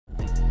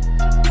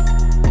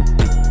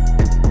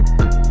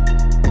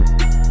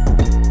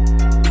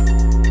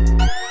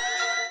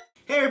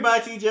Hi,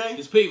 TJ.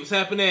 It's Pete. What's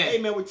happening? Hey,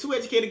 man, we're two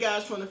educated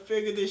guys trying to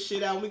figure this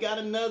shit out. We got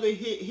another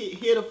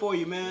hitter for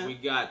you, man. We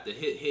got the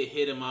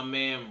hitter, my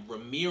man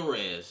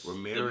Ramirez. The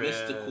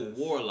mystical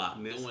Warlock,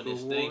 doing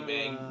this thing,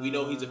 man. We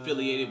know he's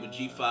affiliated with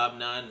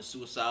G59 and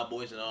Suicide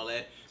Boys and all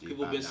that.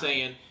 People have been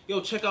saying,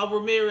 yo, check out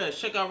Ramirez,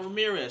 check out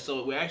Ramirez.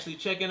 So we're actually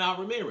checking out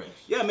Ramirez.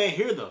 Yeah, man,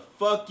 here the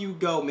fuck you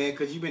go, man,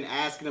 because you've been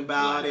asking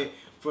about it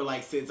for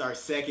like since our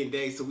second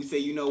day. So we say,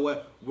 you know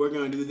what, we're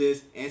gonna do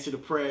this, answer the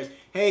prayers.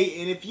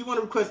 Hey, and if you want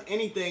to request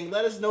anything,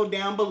 let us know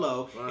down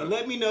below. And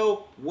let me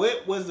know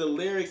what was the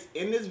lyrics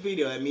in this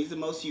video that means the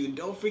most to you. And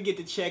don't forget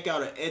to check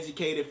out our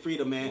Educated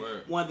Freedom, man.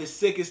 One of the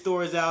sickest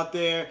stories out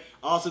there.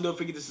 Also, don't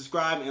forget to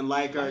subscribe and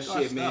like our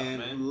shit,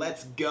 man.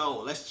 Let's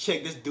go. Let's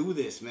do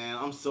this, man.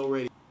 I'm so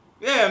ready.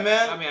 Yeah,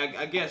 man. I mean,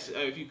 I guess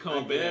if you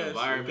come up in an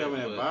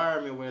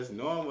environment, where it's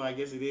normal, I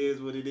guess it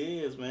is what it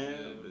is, man.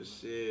 Yeah, but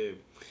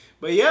shit.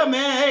 But yeah,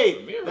 man, hey,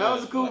 Ramirez, that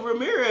was a cool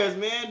Ramirez,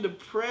 man.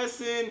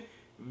 Depressing,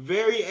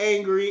 very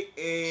angry,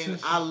 and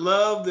I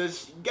love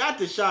this. Got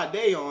the shot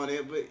day on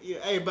it, but yeah,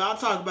 hey, but I'll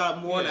talk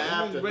about more in the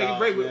afterthoughts,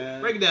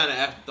 break down the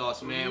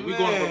afterthoughts, man. We're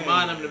going to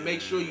remind them to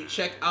make sure you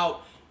check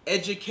out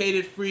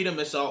Educated Freedom.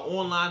 It's our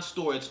online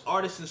store. It's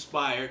artist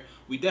inspired.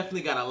 We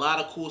definitely got a lot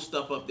of cool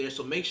stuff up there,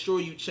 so make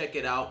sure you check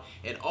it out.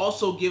 And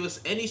also give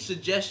us any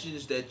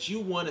suggestions that you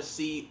want to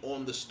see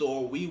on the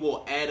store. We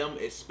will add them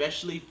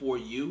especially for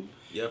you.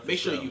 Yeah, make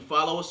sure you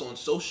follow us on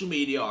social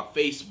media, our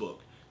Facebook,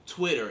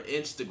 Twitter,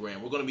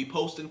 Instagram. We're going to be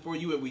posting for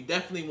you, and we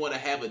definitely want to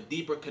have a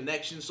deeper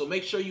connection. So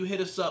make sure you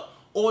hit us up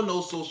on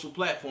those social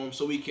platforms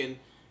so we can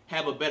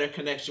have a better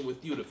connection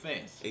with you, the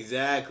fans.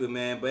 Exactly,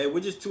 man. But we're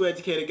just two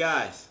educated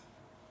guys.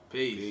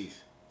 Peace.